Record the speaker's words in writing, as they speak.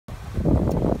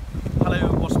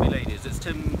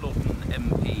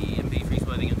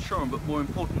Shoreham, but more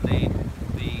importantly,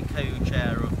 the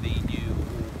co-chair of the new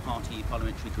all-party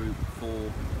parliamentary group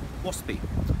for WASPI.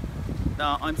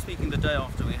 Now, I'm speaking the day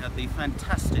after we had the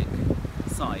fantastic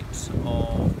sight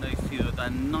of no fewer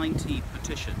than 90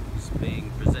 petitions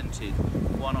being presented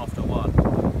one after one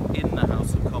in the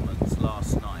House of Commons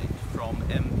last night from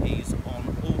MPs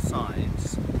on all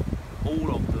sides,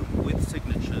 all of them with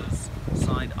signatures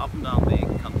signed up and down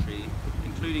the country,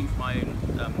 including from my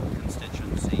own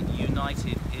constituency,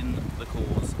 united in the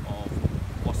cause of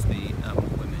WASPI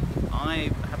women.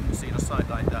 I haven't seen a sight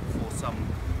like that for some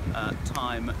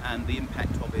time, and the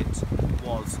impact of it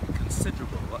was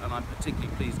considerable, and I'm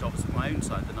particularly pleased, obviously, from my own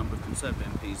side, the number of Conservative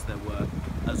MPs there were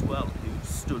as well who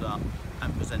stood up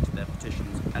and presented their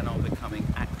petitions and are becoming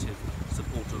active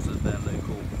supporters of their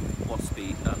local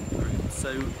WASPI group.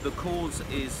 So the cause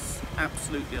is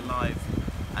absolutely alive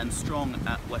and strong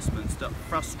at Westminster.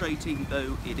 Frustrating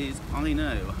though it is, I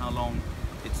know how long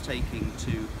it's taking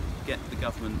to get the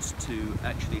government to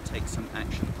actually take some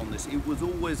action on this. It was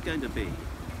always going to be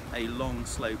a long,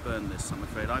 slow burn, this, I'm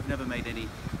afraid. I've never made any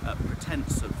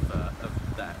pretense of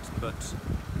that, but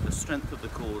the strength of the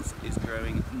cause is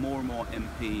growing. More and more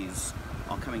MPs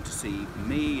are coming to see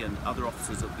me and other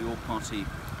officers of the all-party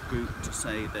group to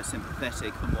say they're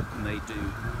sympathetic and what can they do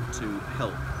to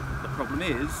help. The problem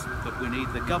is that we need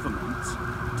the government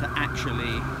to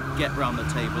actually get round the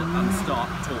table and start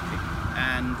talking.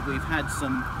 And we've had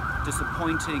some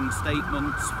disappointing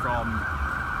statements from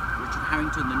Richard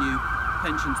Harrington, the new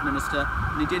Pensions Minister,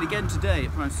 and indeed again today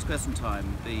at Prime Minister's question time,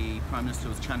 the Prime Minister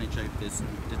was challenged over this and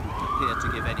didn't appear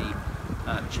to give any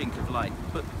chink of light.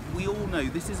 But we all know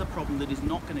this is a problem that is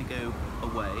not going to go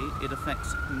away. It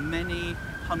affects many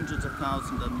hundreds of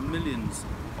thousands and millions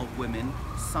of women,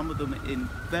 some of them in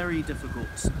very difficult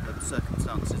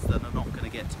circumstances that are not going to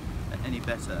get any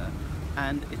better,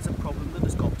 and it's a problem that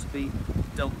has got to be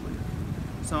dealt with.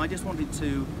 So I just wanted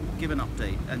to give an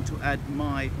update and to add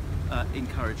my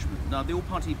encouragement. Now, the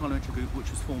all-party parliamentary group, which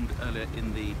was formed earlier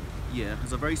in the year,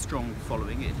 has a very strong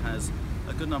following. It has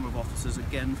a good number of officers,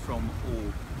 again from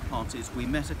all parties. We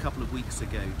met a couple of weeks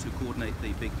ago to coordinate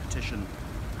the big petition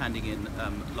handing in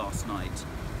last night.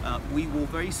 We will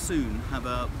very soon have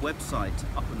a website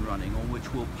up and running on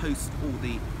which we'll post all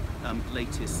the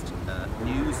latest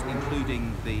news,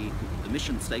 including the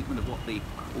mission statement of what the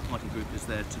all-party group is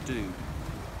there to do.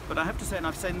 But I have to say, and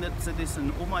I've said this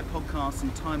in all my podcasts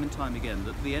and time again,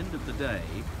 that at the end of the day,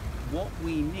 what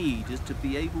we need is to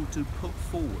be able to put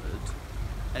forward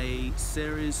a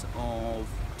series of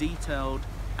detailed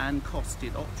and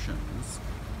costed options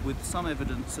with some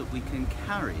evidence that we can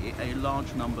carry a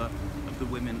large number of the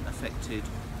women affected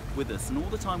with us. And all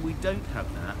the time we don't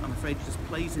have that, I'm afraid it just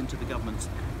plays into the government's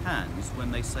hands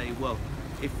when they say, well,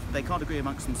 if they can't agree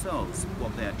amongst themselves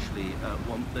what they actually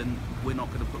want, then we're not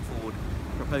going to put forward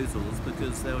proposals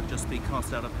because they'll just be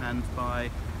cast out of hand by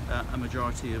a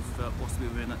majority of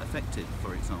WASPI women affected,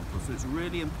 for example. So it's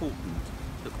really important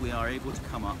that we are able to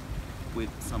come up with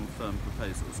some firm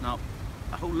proposals. Now,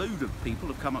 a whole load of people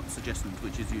have come up with suggestions,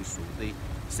 which is useful. The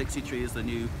 63 is the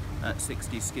new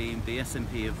 60 scheme. The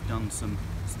SNP have done some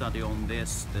study on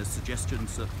this. There's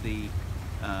suggestions that the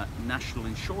National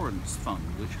Insurance Fund,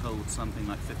 which holds something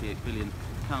like £58 billion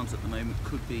at the moment,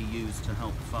 could be used to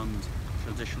help fund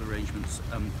transitional arrangements,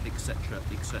 etc.,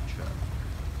 etc.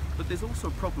 But there's also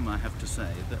a problem, I have to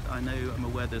say, that I'm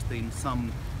aware there's been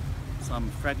some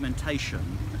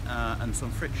fragmentation and some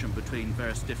friction between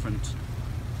various different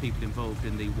people involved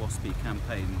in the WASPI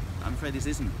campaign. I'm afraid this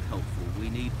isn't helpful. We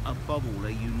need, above all,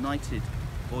 a united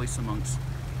voice amongst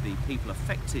the people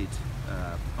affected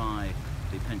by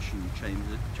the pension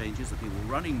changes, the people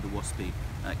running the WASPI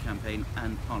campaign,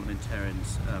 and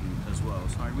parliamentarians as well.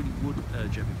 So I really would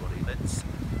urge everybody, let's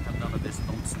have none of this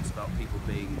nonsense about people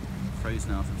being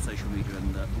frozen out of social media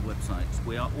and websites.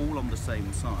 We are all on the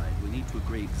same side. We need to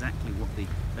agree exactly what the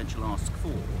pension asks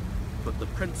for, but the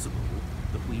principle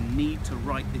that we need to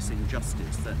right this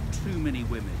injustice that too many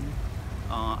women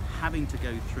are having to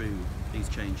go through these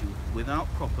changes without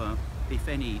proper, if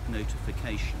any,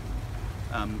 notification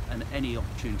and any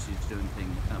opportunity to do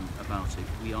anything about it.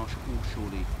 We are all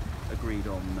surely agreed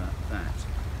on that.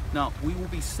 Now, we will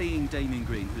be seeing Damien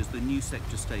Green, who is the new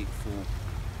Secretary of State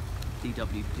for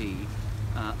DWP,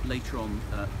 later on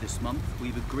this month.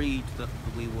 We've agreed that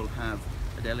we will have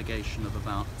a delegation of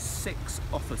about 6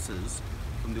 officers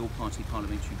from the all-party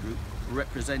parliamentary group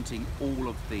representing all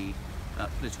of the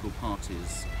political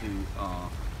parties who are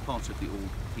part of the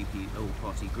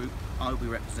all-party group. I will be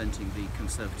representing the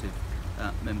Conservative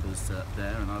members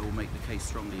there, and I will make the case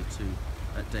strongly to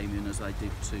Damien, as I did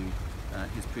to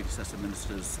his predecessor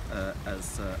ministers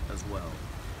as well.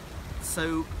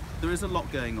 So there is a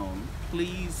lot going on.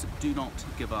 Please do not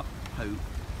give up hope.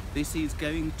 This is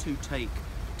going to take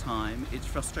time. It's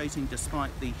frustrating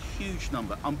despite the huge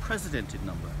number, unprecedented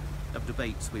number of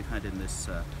debates we've had in this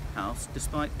House,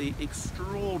 despite the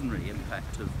extraordinary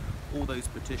impact of all those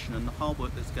petitions and the hard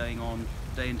work that's going on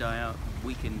day in, day out,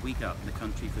 week in, week out in the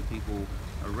country for people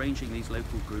arranging these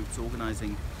local groups,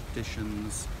 organising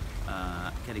petitions,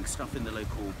 getting stuff in the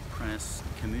local press,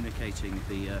 communicating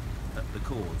the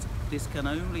cause. This can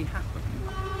only happen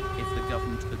if the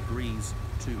government agrees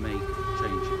to make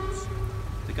changes.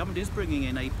 The government is bringing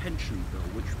in a pension bill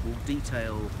which will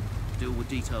deal with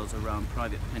details around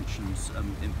private pensions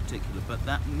in particular, but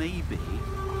that may be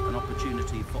an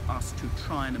opportunity for us to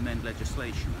try and amend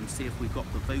legislation and see if we've got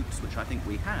the votes, which I think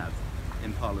we have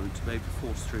in Parliament, to be able to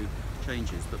force through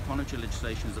changes. But parliamentary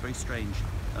legislation is a very strange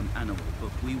animal,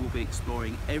 but we will be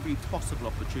exploring every possible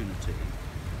opportunity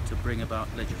to bring about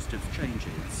legislative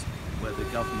changes where the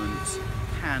government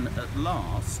can at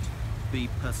last be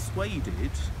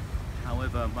persuaded,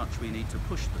 however much we need to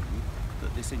push them,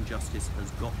 that this injustice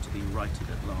has got to be righted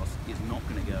at last, is not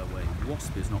going to go away.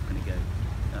 WASPI is not going to go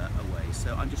away.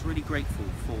 So I'm just really grateful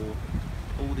for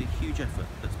all the huge effort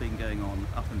that's been going on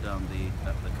up and down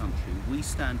the country. We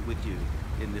stand with you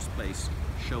in this place,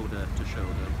 shoulder to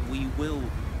shoulder. We will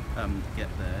get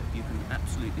there. You can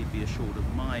absolutely be assured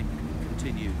of my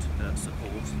continued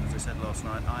support. As I said last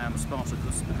night, I am a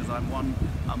Spartacus because I'm one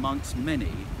amongst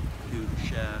many who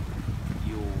share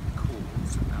your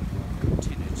cause and will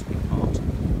continue to be part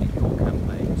in your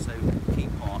campaign. So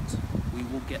keep heart, we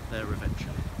will get there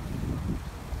eventually.